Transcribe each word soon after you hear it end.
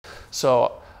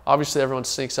So obviously everyone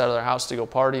sneaks out of their house to go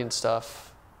party and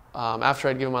stuff. After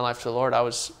I'd given my life to the Lord, I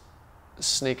was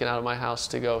sneaking out of my house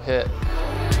to go hit.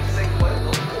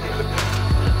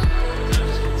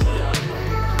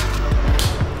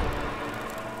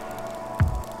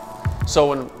 So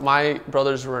when my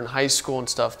brothers were in high school and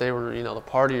stuff, they were, the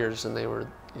partiers, and they were,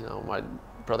 my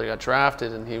brother got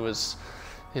drafted and he was,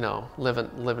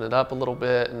 living it up a little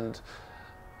bit, and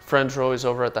friends were always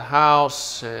over at the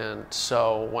house. And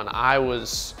so when I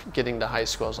was getting to high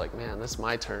school, I was like, man, this is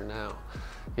my turn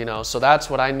now, so that's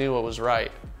what I knew what was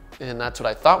right. And that's what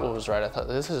I thought what was right. I thought,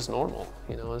 this is normal,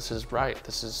 this is right.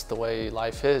 This is the way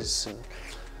life is, and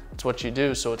it's what you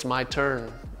do, so it's my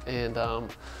turn. And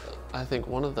I think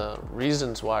one of the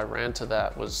reasons why I ran to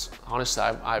that was, honestly,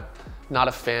 I'm not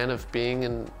a fan of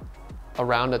being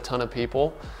around a ton of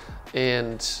people.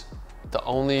 And the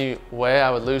only way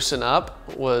I would loosen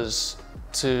up was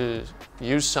to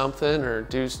use something or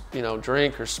do,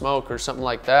 drink or smoke or something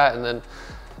like that. And then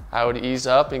I would ease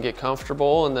up and get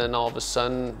comfortable. And then all of a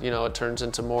sudden, it turns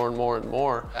into more and more and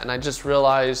more. And I just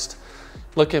realized,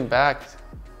 looking back,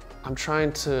 I'm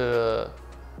trying to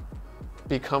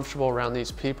be comfortable around these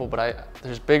people, but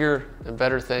there's bigger and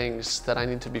better things that I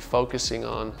need to be focusing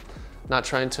on. Not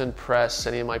trying to impress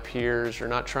any of my peers or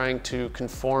not trying to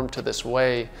conform to this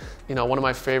way. One of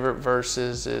my favorite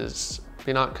verses is,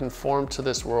 be not conformed to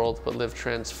this world, but live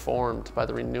transformed by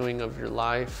the renewing of your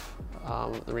life,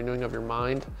 the renewing of your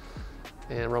mind,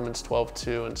 and Romans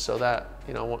 12:2. And so that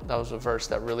was a verse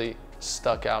that really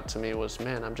stuck out to me, was,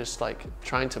 man, I'm just like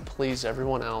trying to please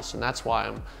everyone else, and that's why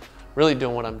I'm really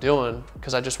doing what I'm doing,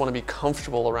 because I just want to be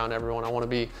comfortable around everyone. I want to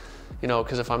be,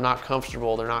 because if I'm not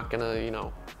comfortable, they're not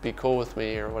gonna, be cool with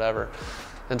me or whatever.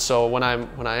 And so when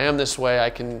I am this way, I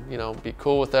can, be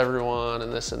cool with everyone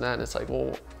and this and that. And it's like,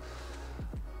 well,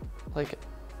 like,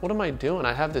 what am I doing?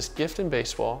 I have this gift in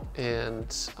baseball,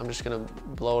 and I'm just gonna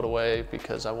blow it away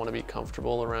because I want to be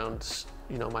comfortable around,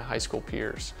 my high school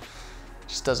peers. It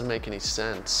just doesn't make any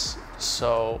sense.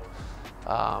 So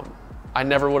I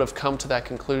never would have come to that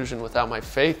conclusion without my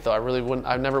faith, though.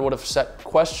 I never would have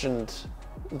questioned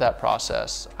that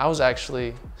process. I was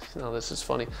actually, this is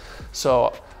funny.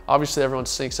 So obviously everyone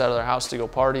sneaks out of their house to go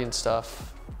party and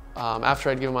stuff. After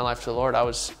I'd given my life to the Lord, I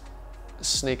was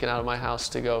sneaking out of my house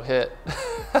to go hit.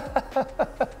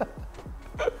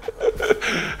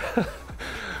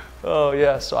 Oh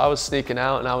yeah, so I was sneaking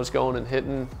out and I was going and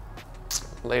hitting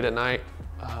late at night.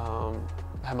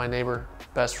 Had my neighbor,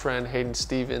 best friend, Hayden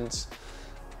Stevens.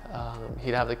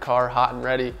 He'd have the car hot and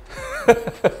ready.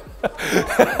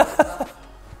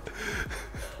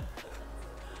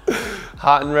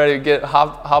 Hot and ready to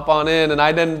hop on in, and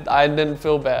I didn't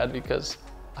feel bad because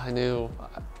I knew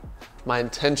my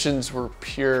intentions were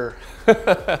pure.